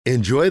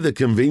Enjoy the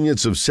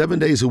convenience of 7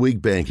 days a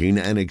week banking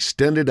and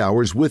extended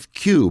hours with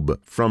Cube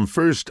from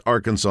First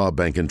Arkansas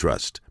Bank and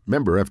Trust.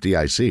 Member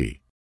FDIC.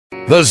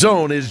 The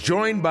Zone is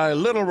joined by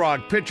Little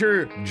Rock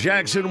pitcher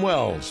Jackson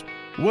Wells.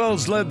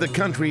 Wells led the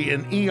country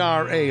in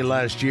ERA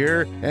last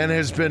year and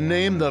has been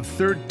named the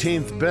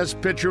 13th best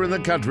pitcher in the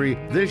country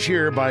this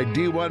year by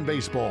D1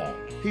 Baseball.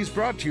 He's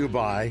brought to you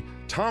by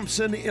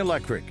Thompson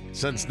Electric.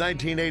 Since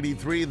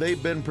 1983,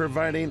 they've been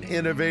providing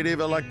innovative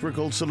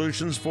electrical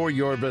solutions for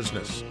your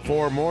business.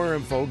 For more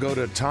info, go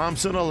to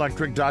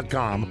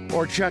thompsonelectric.com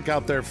or check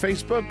out their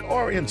Facebook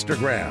or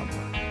Instagram.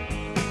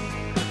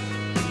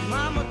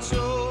 Mama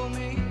told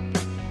me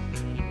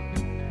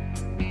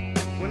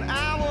when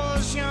I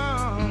was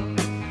young.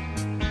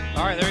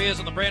 All right, there he is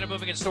on the Brandon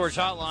Moving and Storage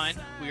Hotline.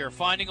 We are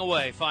finding a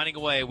way.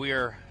 We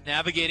are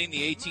navigating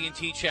the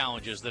AT&T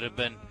challenges that have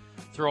been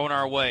thrown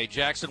our way.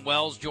 Jackson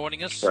Wells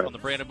joining us on the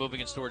Brandon Moving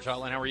and Storage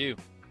Hotline. How are you?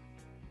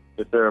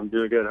 Yes, sir. I'm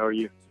doing good. How are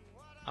you?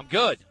 I'm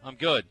good.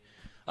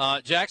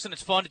 Jackson,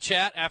 it's fun to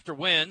chat after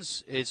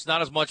wins. It's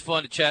not as much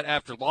fun to chat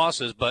after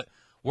losses, but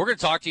we're going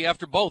to talk to you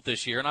after both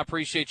this year, and I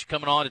appreciate you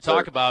coming on to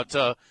talk about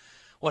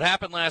what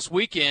happened last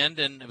weekend.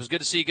 And it was good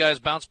to see you guys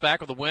bounce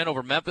back with a win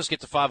over Memphis, get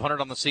to 500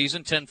 on the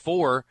season,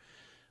 10-4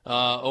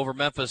 over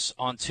Memphis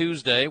on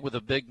Tuesday with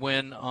a big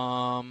win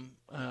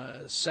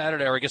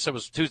Saturday, or I guess it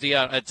was Tuesday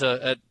out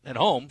at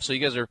home. So you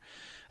guys are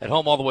at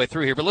home all the way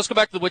through here. But let's go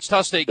back to the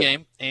Wichita State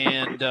game.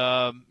 And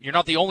you're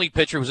not the only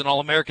pitcher who's an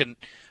All-American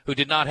who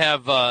did not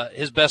have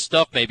his best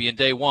stuff maybe in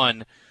day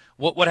one.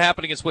 What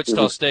happened against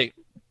Wichita State?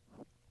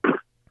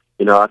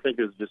 I think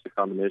it was just a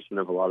combination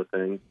of a lot of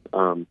things.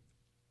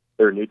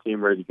 They're a new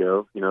team ready to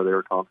go. They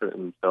were confident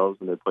in themselves,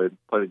 and they played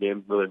the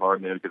game really hard,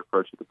 and they had a good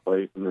approach at the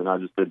plate. And then I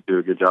just didn't do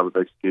a good job of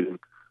executing,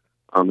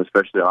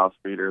 especially off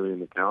speed early in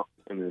the count.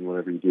 And then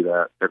whenever you do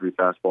that, every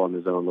fastball in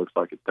the zone looks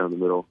like it's down the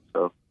middle.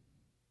 So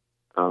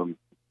a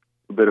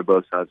bit of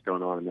both sides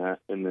going on in that.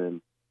 And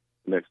then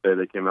the next day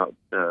they came out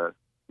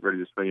ready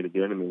to swing it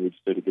again. And then we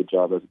just did a good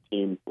job as a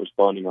team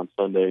responding on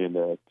Sunday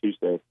and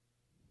Tuesday,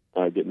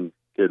 getting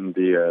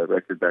the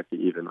record back to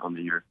even on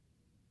the year.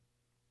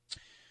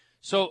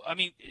 So,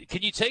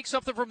 can you take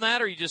something from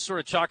that, or you just sort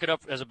of chalk it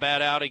up as a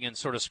bad outing and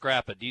sort of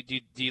scrap it? Do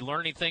you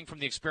learn anything from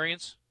the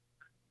experience?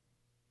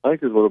 I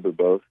think there's a little bit of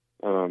both.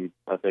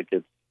 I think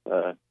it's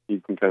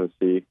you can kind of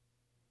see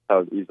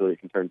how easily it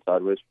can turn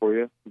sideways for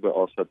you, but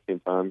also at the same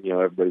time,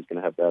 everybody's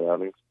going to have bad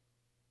outings,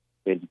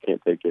 and you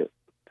can't take it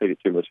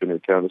too much into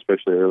account,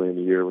 especially early in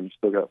the year when you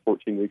still got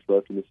 14 weeks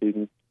left in the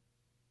season.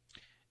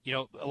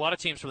 A lot of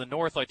teams from the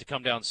north like to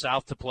come down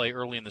south to play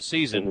early in the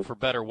season for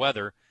better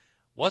weather.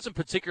 Wasn't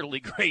particularly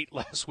great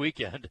last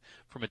weekend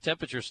from a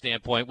temperature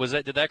standpoint.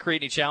 Did that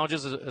create any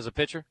challenges as a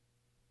pitcher?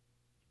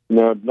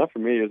 No, not for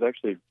me. It was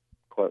actually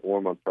quite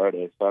warm on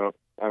Friday, so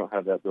I don't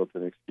have that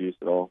built-in excuse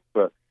at all.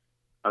 But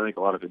I think a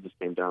lot of it just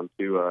came down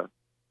to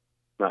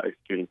not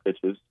executing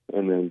pitches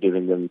and then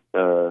giving them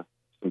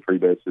some free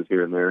bases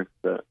here and there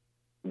that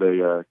they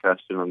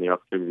cashed in on the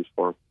opportunities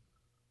for them.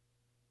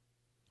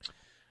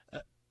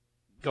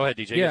 Go ahead,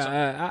 DJ.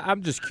 Yeah,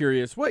 I'm just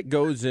curious. What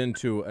goes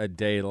into a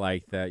day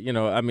like that?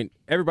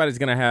 Everybody's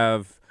going to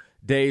have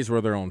days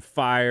where they're on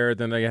fire.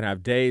 Then they're going to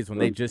have days when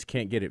they just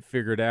can't get it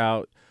figured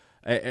out.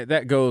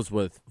 That goes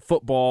with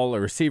football, a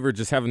receiver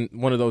just having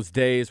one of those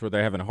days where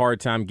they're having a hard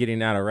time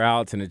getting out of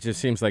routes, and it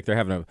just seems like they're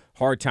having a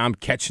hard time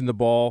catching the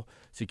ball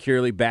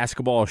securely.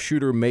 Basketball, a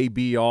shooter may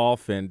be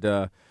off. And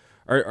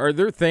are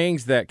there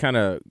things that kind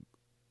of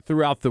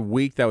throughout the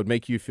week that would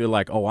make you feel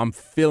like, oh, I'm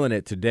feeling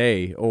it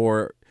today?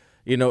 Or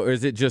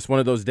is it just one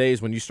of those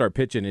days when you start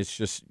pitching, it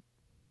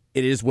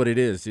is what it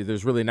is?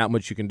 There's really not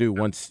much you can do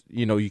once,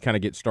 you kind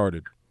of get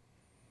started.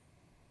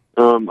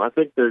 I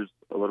think there's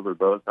a little bit of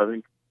both. I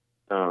think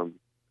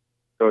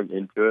going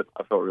into it,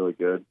 I felt really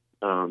good.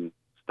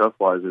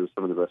 Stuff-wise, it was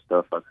some of the best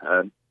stuff I've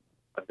had.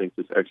 I think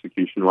just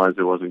execution-wise,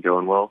 it wasn't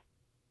going well.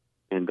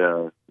 And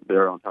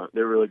they're on time.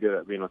 They're really good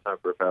at being on time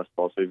for a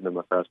fastball, so even though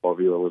my fastball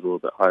velo was a little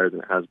bit higher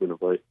than it has been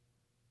of late,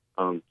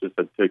 just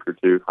a tick or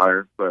two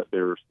higher, but they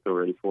were still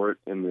ready for it.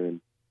 And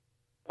then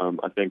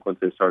I think once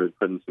they started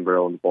putting some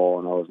barrel on the ball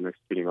and I wasn't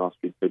executing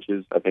off-speed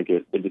pitches, I think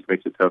it just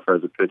makes it tougher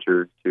as a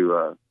pitcher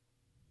to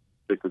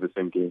stick with the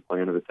same game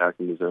plan of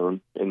attacking the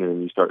zone. And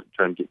then you start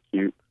trying to get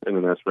cute, and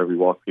then that's whenever you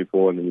walk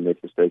people, and then you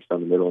make mistakes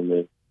down the middle, and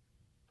they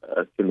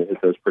tend to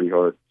hit those pretty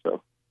hard.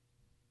 So.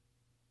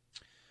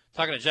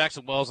 Talking to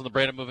Jackson Wells on the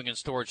Brandon Moving and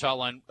Storage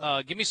Hotline.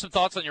 Give me some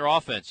thoughts on your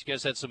offense. You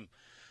guys had some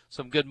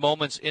good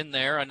moments in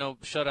there. I know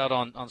shutout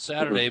on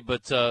Saturday,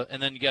 but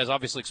and then you guys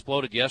obviously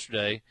exploded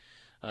yesterday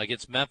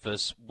against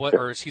Memphis.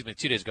 2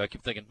 days ago. I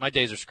keep thinking my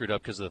days are screwed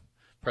up because of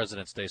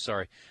President's Day.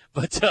 Sorry,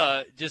 but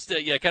kind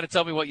of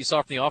tell me what you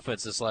saw from the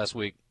offense this last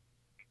week.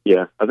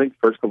 Yeah, I think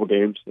the first couple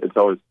games it's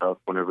always tough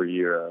whenever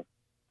your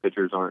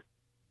pitchers aren't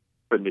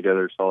putting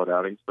together solid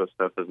outings, so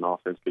stuff as an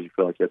offense because you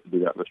feel like you have to do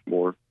that much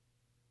more.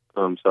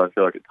 So I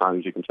feel like at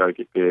times you can try to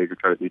get big or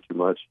try to do too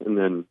much. And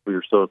then we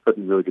were still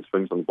putting really good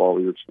swings on the ball.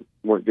 We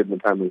weren't getting the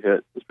timely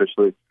hit,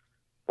 especially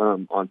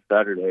on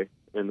Saturday.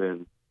 And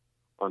then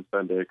on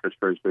Sunday. Coach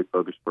Curry's big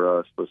focus for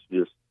us was to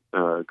just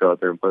go out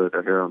there and play with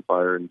our hair on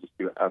fire and just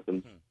see what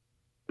happens.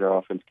 Our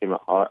offense came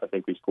out hot. I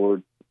think we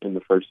scored in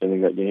the first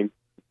inning of that game.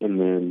 And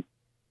then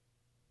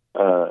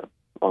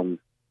on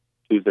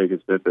Tuesday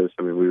against Memphis,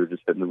 I mean, we were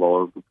just hitting the ball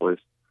over the place.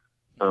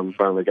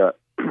 Finally got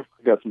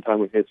some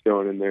timely hits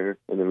going in there,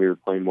 and then we were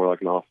playing more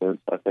like an offense.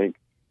 I think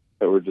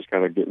that we're just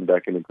kind of getting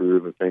back in the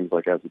groove of things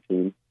like as a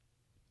team.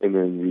 And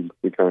then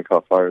we kind of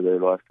caught fire there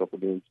the last couple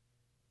of games.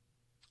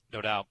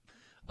 No doubt.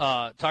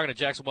 Talking to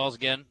Jackson Wells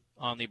again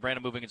on the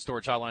Brandon Moving and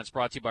Storage Hotline. It's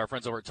brought to you by our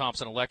friends over at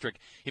Thompson Electric.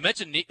 You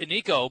mentioned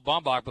Nico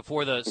Bombach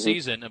before the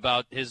season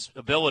about his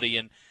ability,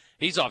 and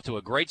he's off to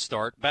a great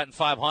start, batting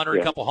 500,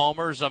 a couple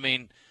homers. I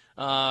mean,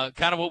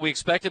 kind of what we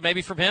expected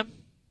maybe from him.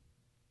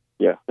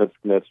 Yeah,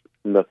 that's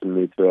nothing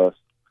new to us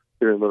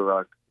here in Little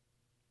Rock.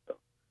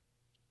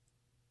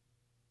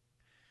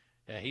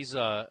 Yeah, he's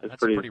that's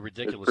pretty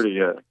ridiculous. It's pretty,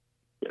 yeah,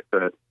 go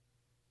ahead.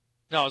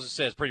 No, I was going to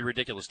say it's pretty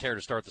ridiculous tear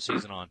to start the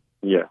season on.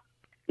 Yeah.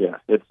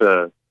 It's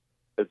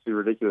a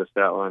ridiculous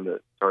stat line to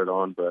start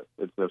on, but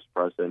it's no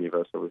surprise to any of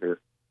us over here.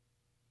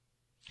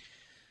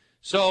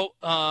 So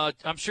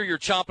I'm sure you're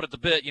chomping at the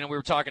bit. You know, we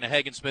were talking to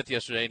Hagen Smith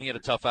yesterday, and he had a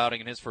tough outing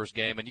in his first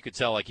game, and you could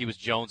tell like he was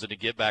jonesing to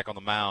get back on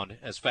the mound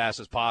as fast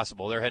as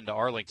possible. They're heading to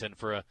Arlington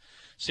for a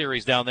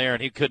series down there,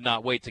 and he could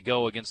not wait to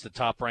go against the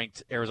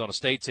top-ranked Arizona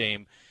State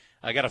team.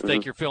 I got to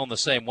think you're feeling the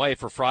same way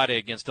for Friday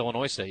against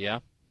Illinois State, yeah?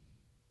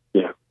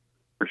 Yeah,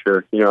 for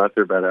sure. You know,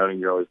 after a bad outing,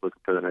 you're always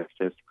looking for the next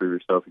chance to prove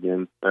yourself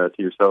again to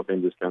yourself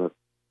and just kind of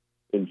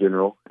in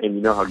general. And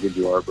you know how good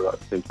you are, but at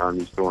the same time,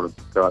 you still want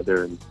to go out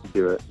there and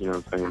do it. You know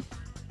what I'm saying?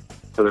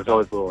 So there's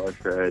always a little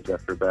extra edge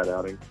after a bad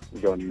outing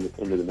going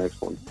into the next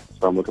one.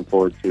 So I'm looking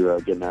forward to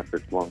getting after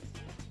it tomorrow.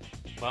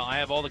 Well, I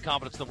have all the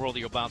confidence in the world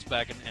that you'll bounce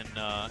back and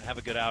have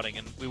a good outing.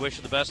 And we wish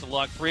you the best of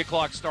luck. 3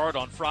 o'clock start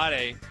on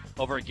Friday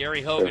over at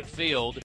Gary Hogan Field.